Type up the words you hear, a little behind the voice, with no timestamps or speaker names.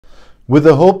With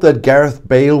the hope that Gareth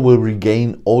Bale will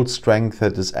regain old strength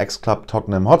at his ex-club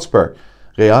Tottenham Hotspur,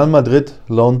 Real Madrid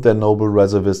loaned their noble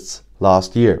reservists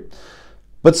last year.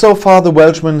 But so far the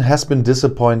Welshman has been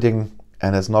disappointing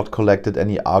and has not collected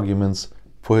any arguments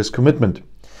for his commitment.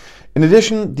 In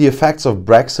addition, the effects of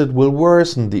Brexit will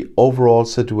worsen the overall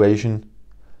situation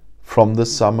from the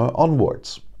summer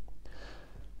onwards.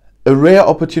 A rare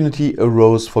opportunity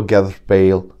arose for Gareth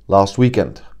Bale last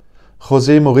weekend.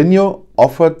 Jose Mourinho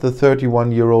offered the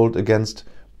 31-year-old against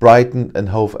Brighton and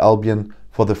Hove Albion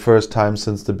for the first time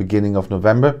since the beginning of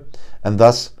November, and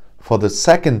thus for the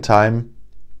second time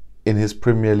in his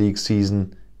Premier League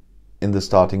season in the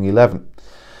starting 11.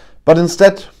 But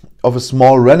instead of a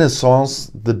small renaissance,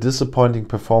 the disappointing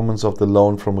performance of the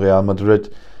loan from Real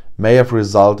Madrid may have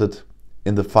resulted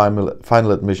in the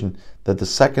final admission that the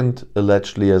second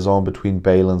alleged liaison between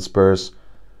Bale and Spurs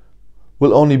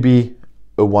will only be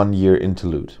a one-year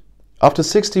interlude. After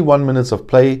 61 minutes of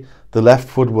play, the left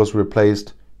foot was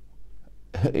replaced,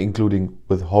 including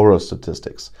with horror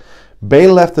statistics.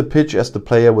 Bale left the pitch as the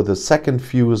player with the second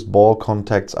fewest ball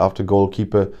contacts after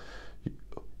goalkeeper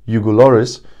Hugo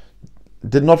Lloris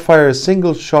did not fire a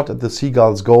single shot at the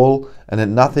Seagulls' goal and had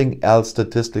nothing else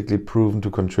statistically proven to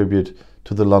contribute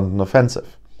to the London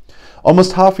offensive.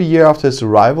 Almost half a year after his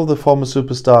arrival, the former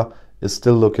superstar is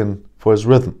still looking for his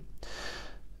rhythm.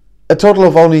 A total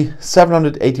of only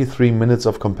 783 minutes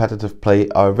of competitive play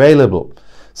are available,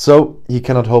 so he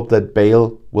cannot hope that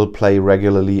Bale will play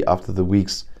regularly after the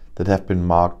weeks that have been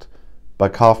marked by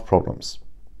calf problems.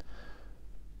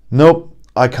 "Nope,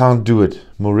 I can't do it,"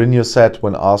 Mourinho said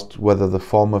when asked whether the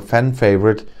former fan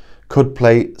favourite could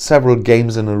play several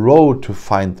games in a row to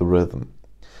find the rhythm.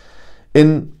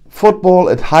 In football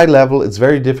at high level, it's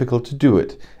very difficult to do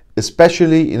it,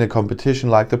 especially in a competition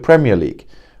like the Premier League,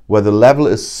 where the level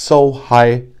is so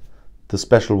high, the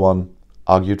special one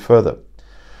argued further.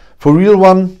 For Real,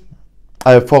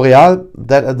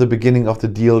 that at the beginning of the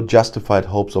deal justified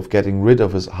hopes of getting rid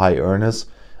of his high earners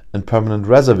and permanent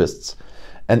reservists.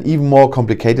 An even more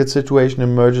complicated situation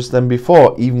emerges than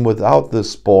before, even without the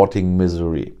sporting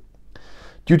misery.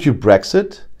 Due to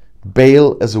Brexit,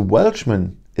 Bale, as a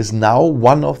Welshman, is now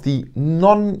one of the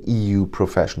non-EU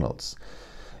professionals.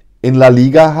 In La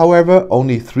Liga, however,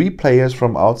 only 3 players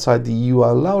from outside the EU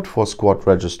are allowed for squad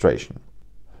registration.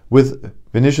 With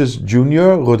Vinicius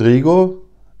Junior, Rodrigo,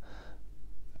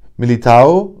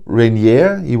 Militao,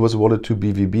 Reinier, he was awarded to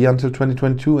BVB until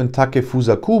 2022, and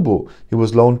Takefusa Kubo, he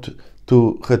was loaned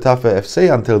to Getafe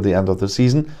FC until the end of the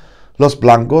season. Los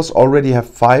Blancos already have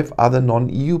 5 other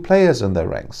non-EU players in their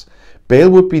ranks.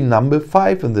 Bale would be number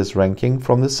 5 in this ranking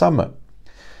from the summer.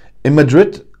 In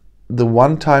Madrid, the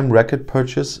one-time record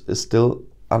purchase is still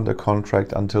under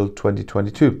contract until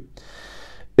 2022.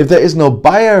 If there is no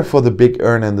buyer for the big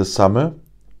earner in the summer,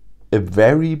 a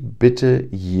very bitter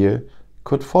year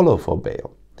could follow for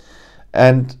Bale.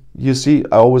 And you see,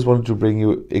 I always wanted to bring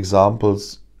you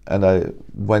examples, and I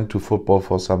went to football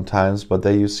for some times, but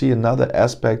there you see another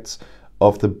aspects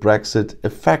of the Brexit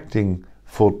affecting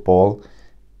football,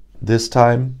 this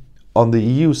time on the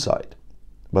EU side.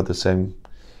 But the same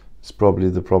is probably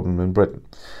the problem in Britain.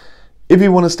 If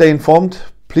you want to stay informed,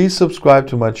 please subscribe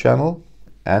to my channel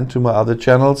and to my other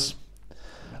channels.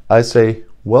 I say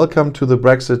welcome to the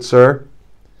Brexit, sir,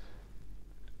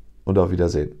 und auf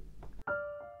Wiedersehen.